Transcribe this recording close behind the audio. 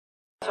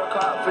For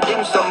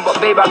dim sum, but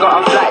babe, I got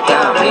a flight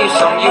down. Lose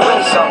some, you win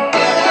some.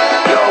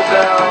 Yo,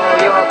 girl,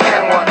 you're a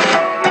pen one.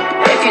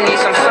 If you need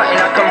some something,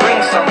 I can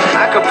bring some.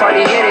 I could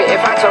probably hit it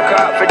if I took her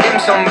out for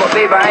dim sum, but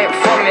babe, I ain't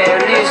from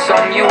here. Lose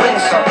some, you win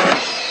some.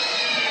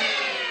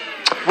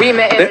 We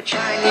met in the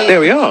Chinese. There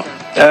we are.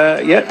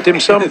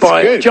 Dim Sum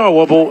by Jah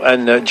Wobble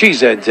and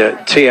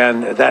GZ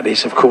Tian. That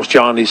is, of course,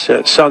 Charlie's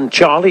son,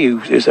 Charlie,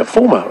 who is a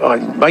former,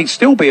 may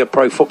still be a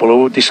pro footballer.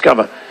 We'll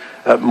discover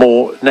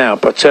more now.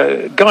 But,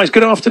 guys,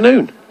 good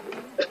afternoon.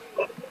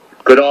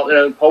 Good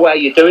afternoon, Paul. How are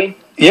you doing?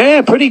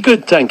 Yeah, pretty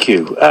good, thank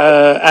you.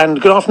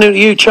 And good afternoon to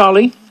you,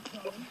 Charlie.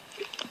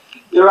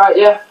 You're right,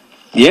 yeah?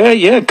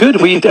 Yeah, good.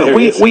 We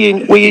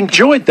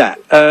enjoyed that.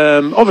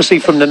 Obviously,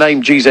 from the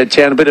name GZ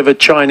Tian, a bit of a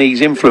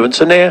Chinese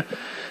influence, and there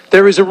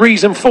is a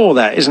reason for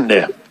that, isn't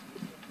there?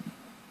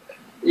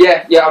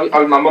 Yeah.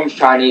 My mum's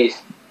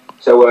Chinese,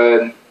 so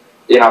I've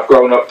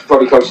grown up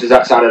probably close to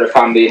that side of the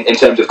family in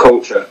terms of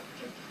culture,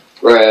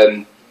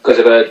 because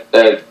of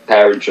her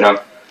parents, So,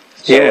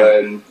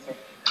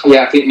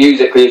 I think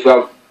musically as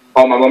well.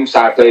 On my mum's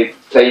side, play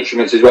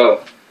instruments as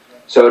well.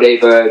 So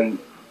they've, at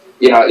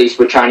least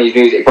with Chinese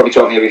music, it probably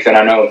taught me everything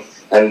I know.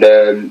 And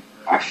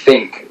I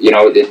think,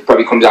 it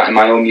probably comes out in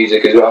my own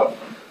music as well.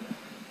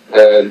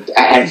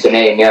 Hence the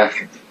name, yeah.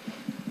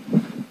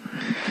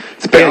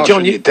 It's a bit harsh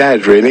on your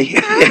dad, really.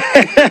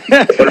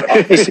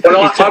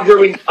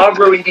 I've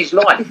ruined his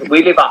life.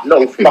 We live up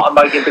north, but I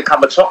made him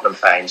become a Tottenham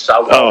fan.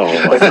 So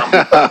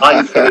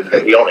I'm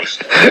to be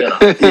honest.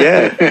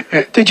 Yeah.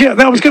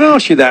 I was going to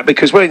ask you that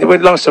because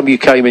when last time you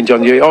came in,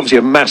 John, you're obviously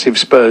a massive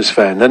Spurs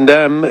fan,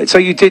 and so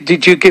you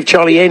did you give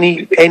Charlie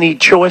any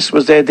choice?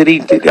 Was there? No.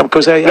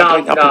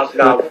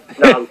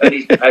 And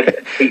his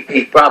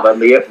brother,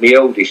 my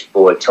eldest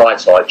boy,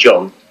 Tai,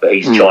 John.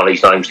 But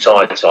Charlie's name's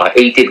Tai.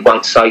 He did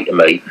once say to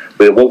me,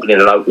 we were walking in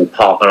a local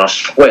park, and I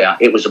swear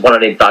it was one of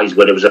them days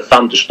where there was a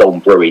thunderstorm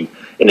brewing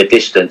in the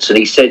distance, and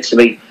he said to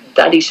me,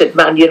 Dad, he said,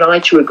 Man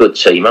United are a good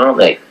team, aren't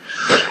they?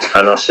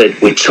 And I said,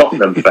 we're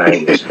Tottenham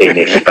fans in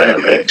this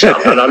family.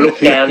 And I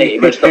looked down at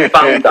him, it was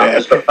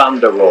the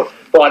thunder rod.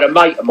 But I had a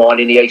mate of mine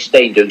in the East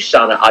End whose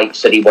son at 8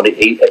 said my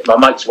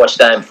mate's a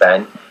West Ham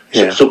fan,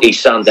 so took his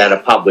son down a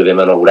pub with him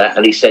and all that,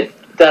 and he said,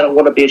 Dad, I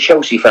want to be a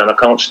Chelsea fan. I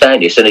can't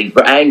stand this. And he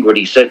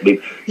angrily said to me,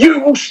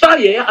 you will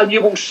stay here and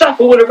you will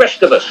suffer with the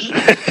rest of us.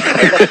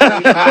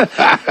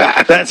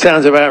 That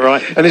sounds about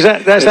right. And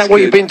that's what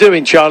good. You've been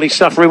doing, Charlie,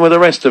 suffering with the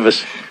rest of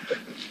us?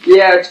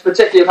 Yeah, it's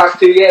particularly the past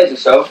 2 years or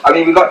so. I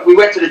mean, we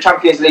went to the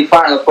Champions League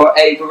final for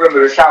a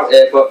rumor, a shout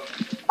here, but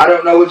I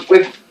don't know, with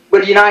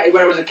United,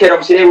 when I was a kid,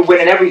 obviously they were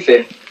winning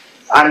everything.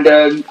 And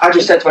I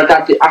just said to my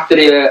dad, the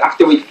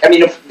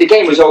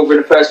game was over in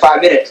the first 5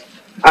 minutes.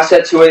 I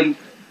said to him,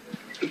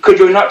 could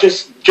you not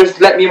just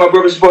let me and my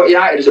brother support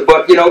United?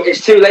 But, it's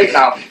too late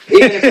now.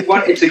 Even if you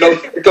wanted to go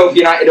for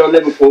United or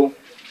Liverpool,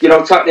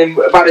 Tottenham,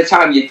 by the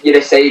time you're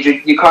this age,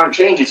 you can't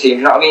change your team,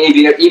 you know what I mean?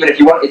 Even if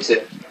you wanted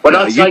to. When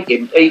I take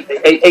him,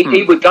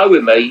 he would go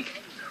with me.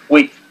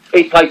 He'd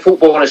play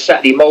football on a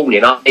Saturday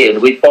morning up here, and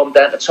we'd bomb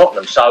down to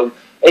Tottenham. So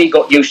he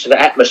got used to the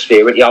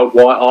atmosphere at the old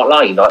White Hart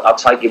Lane. I'd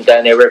take him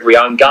down there every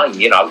home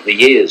game, for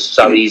years.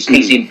 So he's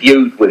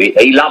imbued with it.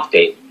 He loved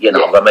it,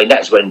 I mean,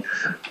 that's when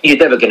you're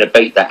never going to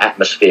beat that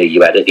atmosphere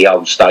you had at the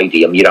old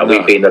stadium. No.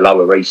 We'd be in the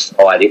Lower East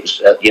Side. It was,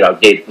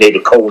 near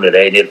the corner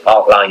there, near the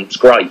Park Lane. It's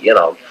great,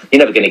 You're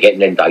never going to get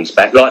them days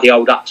back, like the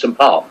old Upton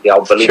Park, the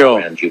old Berlin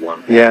ground you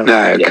won. Yeah,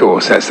 no, of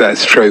course,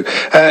 that's true.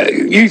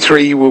 You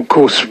three will, of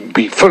course,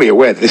 be fully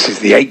aware that this is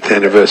the 8th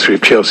anniversary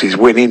of Chelsea's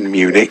win in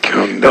Munich.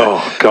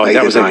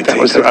 That was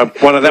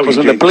one of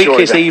the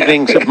bleakest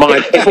evenings of my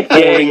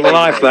footballing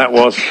life. That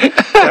was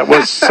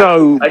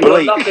so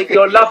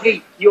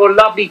bleak. Your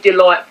lovely,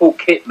 delightful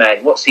kit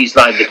man. What's his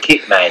name? The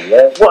kit man.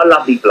 Yeah, what a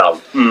lovely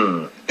bloke.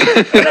 Always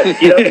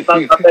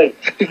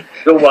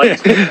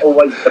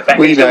the best.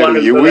 We know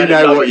you. We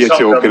know what you're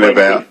talking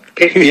about.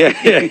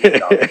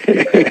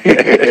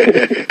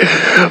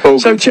 All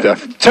good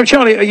stuff. So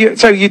Charlie, you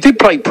did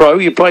play pro.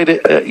 You played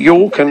at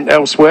York and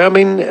elsewhere. I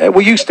mean,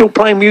 were you still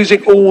playing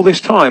music all this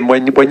time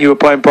when you were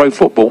playing pro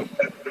football?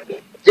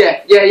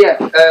 Yeah.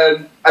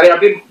 I've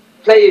been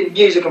playing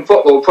music and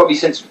football probably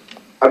since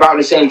about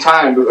the same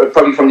time,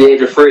 probably from the age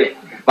of 3.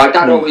 My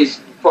dad always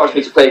forced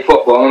me to play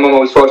football, and my mum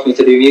always forced me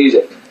to do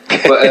music.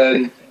 But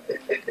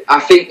I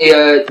think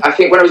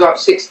when I was about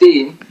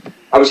 16,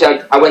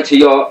 obviously I went to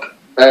York,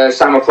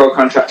 signed my pro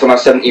contract on my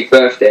 17th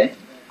birthday.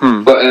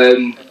 But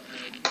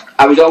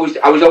I was always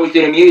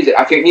doing music.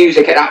 I think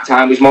music at that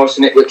time was more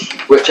something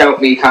which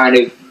helped me kind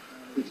of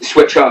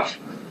switch off.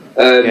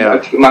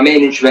 My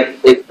main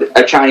instrument is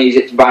a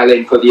Chinese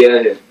violin for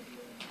the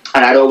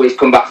and I'd always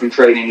come back from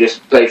training and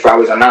just play for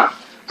hours on that.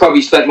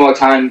 Probably spent more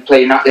time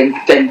playing that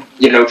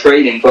than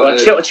training. But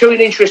I'll tell you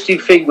an interesting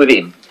thing with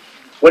him.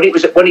 When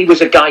he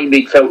was a game,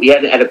 he felt he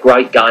hadn't had a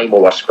great game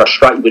or was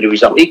frustrated with the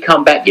result. He'd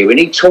come back here and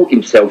he taught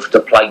himself to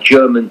play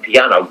German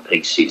piano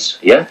pieces.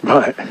 Yeah,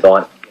 right.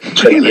 Like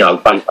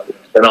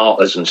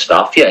sonatas and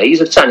stuff. Yeah,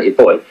 he's a talented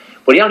boy.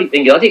 But the only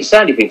thing I didn't say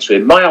anything to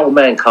him. My old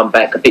man come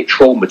back a bit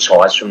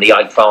traumatised from the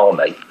 8th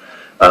Army.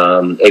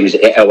 He was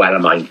an El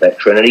Alamein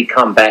veteran, and he'd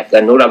come back,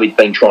 and although he'd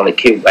been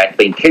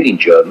killing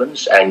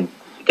Germans, and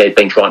they'd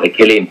been trying to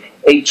kill him,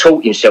 he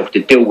taught himself to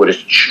deal with the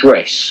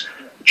stress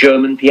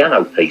German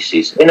piano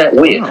pieces. Isn't that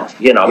weird? Wow.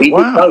 You know, he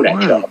didn't know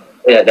that, Charlie.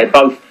 Yeah, they're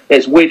both.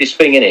 There's the weirdest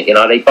thing in it. You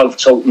know, they both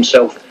taught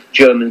themselves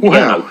German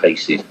piano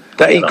pieces.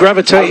 That he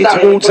gravitated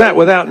towards that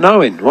without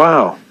knowing.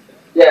 Wow.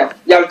 Yeah,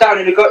 I was down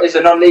in the gutters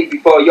in non-league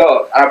before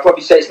York, and I'd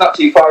probably say it's not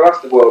too far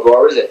off the World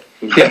War, is it?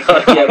 Yeah.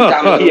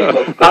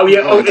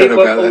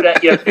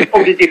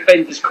 All the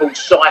defenders called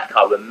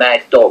Psycho and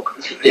Mad Dog.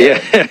 Yeah.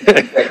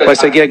 I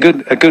say, a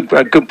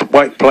good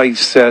white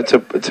place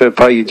to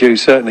pay your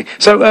dues, certainly.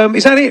 So,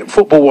 is that it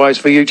football-wise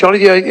for you,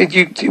 Charlie?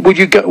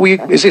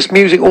 Is this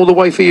music all the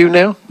way for you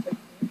now?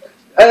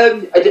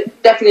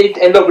 Definitely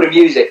in love with the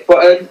music, but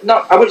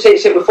I wouldn't say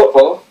it's it with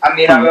football. I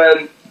mean,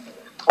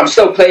 I'm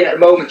still playing at the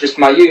moment, just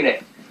my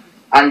unit,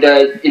 and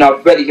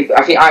really,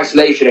 I think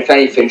isolation, if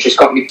anything, just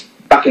got me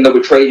back in love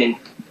with training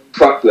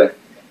properly.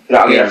 You know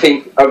what I mean? Yeah.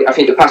 I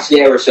think the past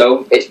year or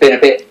so, it's been a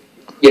bit,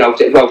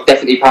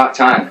 definitely part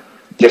time.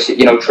 Just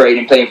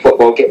training, playing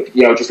football,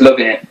 just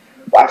loving it.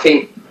 But I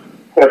think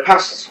for the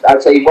past,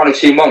 I'd say 1 or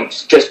 2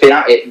 months, just been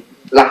at it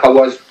like I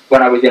was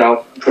when I was,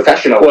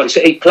 professional. Well,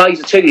 he plays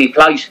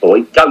for.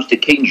 He goes to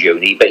King's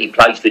Uni, but he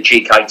plays for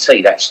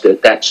GKT.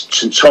 That's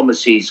St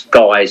Thomas's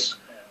guys,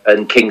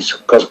 and King's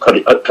plays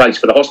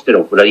for the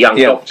hospital with the young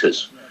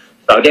doctors.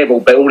 So they've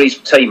all his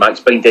teammates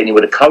been dealing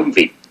with the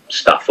COVID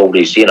stuff, all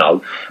this,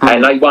 and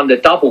they won the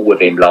double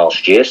with him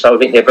last year. So I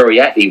think they're very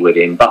happy with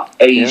him. But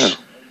he's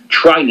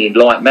training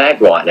like mad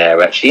right now,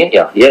 actually, ain't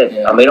you?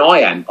 Yeah. I mean, I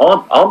am.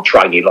 I'm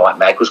training like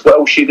mad because what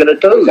else are you going to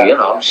do,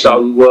 Exactly.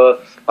 So.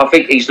 I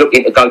think he's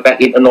looking to go back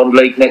into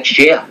non-league next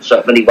year.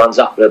 So when he runs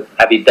up to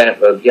having down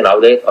to,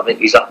 there, I think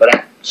he's up to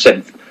that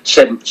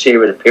seventh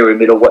tier of the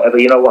pyramid or whatever.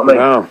 You know what I mean?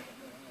 Wow.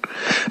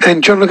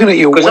 And John, looking at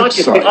your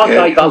website,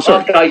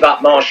 I gave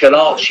up martial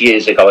arts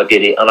years ago. I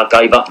did it, and I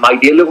gave up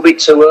maybe a little bit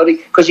too early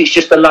because it's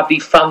just a lovely,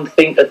 fun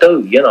thing to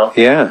do.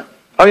 Yeah.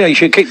 Oh yeah, you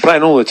should keep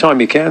playing all the time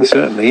you can.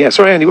 Certainly. Yeah.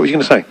 Sorry, Andy. What were you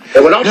going to say?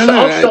 Yeah, well, I'm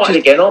starting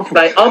again. I'm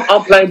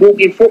playing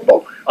walking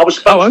football. I was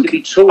supposed to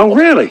be taught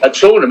a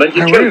tournament.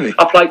 Really?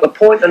 I played for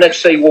Point and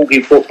FC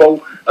walking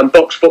football and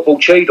box football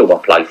Cheadle I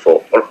played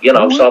for.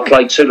 So I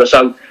played two.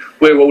 So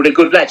we're all the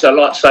good lads. I'd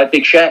like to say a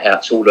big shout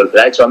out to all the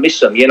lads. I miss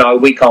them.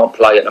 We can't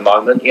play at the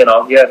moment.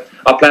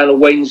 I play on a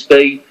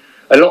Wednesday.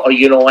 A lot of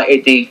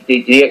United,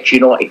 the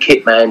ex-United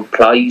kit man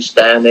plays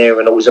down there,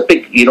 and there was a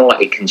big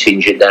United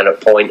contingent down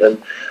at Point,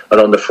 and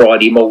on the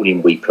Friday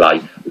morning we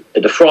play.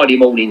 The Friday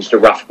morning's the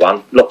rough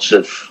one. Lots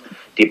of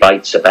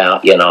debates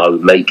about,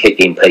 me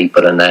kicking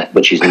people and that,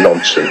 which is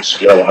nonsense.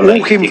 You know what I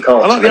mean?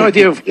 I like the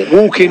idea of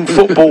walking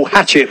football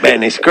hatchet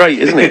men. It's great,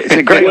 isn't it? It's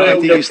a great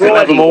idea. You still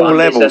have them all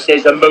levels.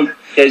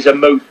 There's a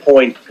moot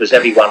point because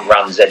everyone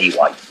runs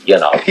anyway, Yeah.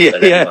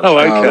 Oh,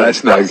 okay.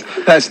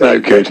 That's no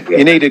good.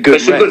 You need a good.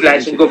 There's some good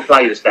lads and good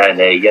players down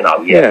there,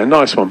 Yeah,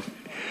 nice one.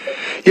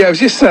 Yeah, I was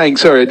just saying,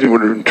 sorry, I didn't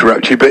want to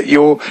interrupt you, but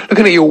you're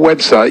looking at your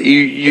website,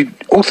 you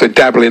also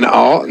dabble in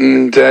art,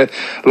 and a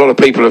lot of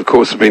people, of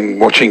course, have been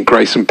watching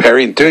Grayson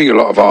Perry and doing a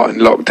lot of art in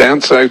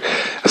lockdown, so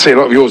I see a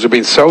lot of yours have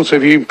been sold, so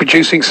have you been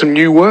producing some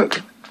new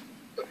work?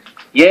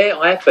 Yeah,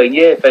 I have been,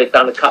 I've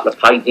done a couple of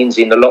paintings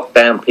in the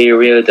lockdown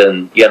period,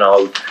 and,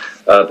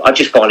 I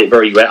just find it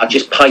very rare. I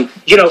just paint,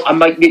 I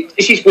make,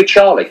 this is with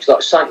Charlie, it's like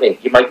the same thing,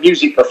 you make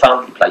music for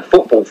fun, you play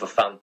football for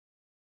fun.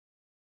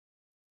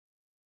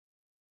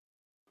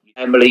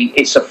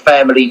 It's a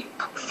family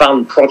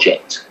fun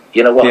project.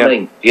 You know what I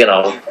mean? And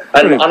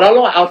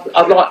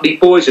I like the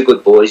boys are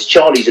good boys.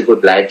 Charlie's a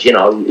good lad.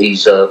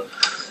 He's a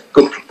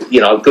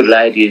good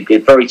lad. He's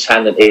very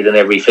talented and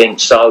everything.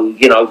 So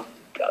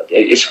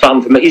it's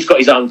fun for me. He's got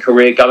his own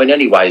career going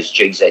anyway as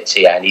GZ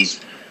Tian.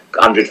 He's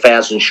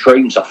 100,000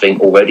 streams, I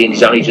think, already, and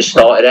he's only just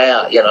started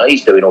out.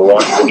 He's doing all right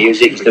with the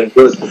music. He's doing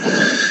good. And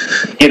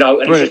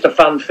it's just a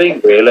fun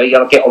thing, really.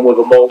 I get on with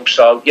them all.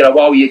 So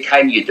while you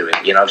can, you do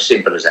it.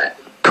 Simple as that.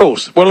 Of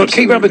course. Well, look,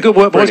 keep up the good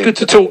work, boys. Good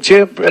to talk to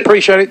you.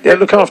 Appreciate it.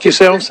 Look after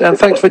yourselves, and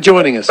thanks for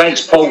joining us.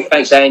 Thanks, Paul.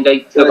 Thanks,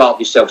 Andy. Look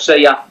after yourself.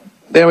 See ya.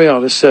 There we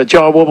are. There's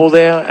Jah Wobble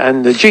there,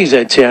 and the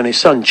GZ Tian, his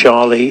son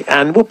Charlie,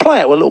 and we'll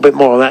play out a little bit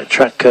more of that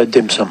track,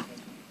 Dim Sum.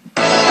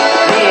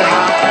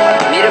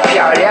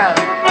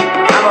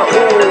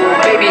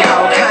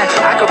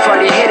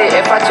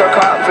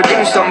 For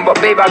dim sum,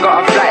 but babe, I got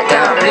a flight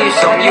down. Lose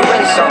some, you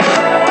win some.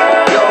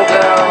 Yo,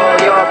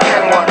 girl, you're a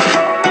penguin.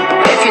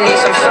 If you need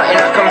some something,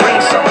 I can bring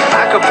some.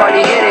 I could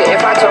probably hit it if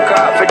I took her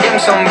out for dim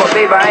sum, but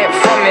babe, I ain't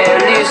from here.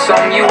 Lose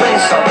some, you win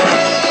some.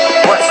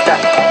 What's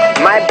that?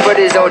 My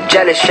brother's all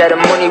jealous. Share the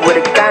money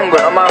with a gang, but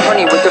on my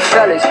honey with the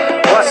fellas.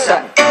 What's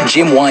that?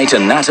 Jim White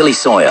and Natalie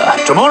Sawyer.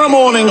 Tomorrow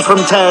morning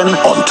from 10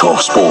 on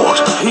TalkSport.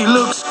 He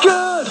looks good.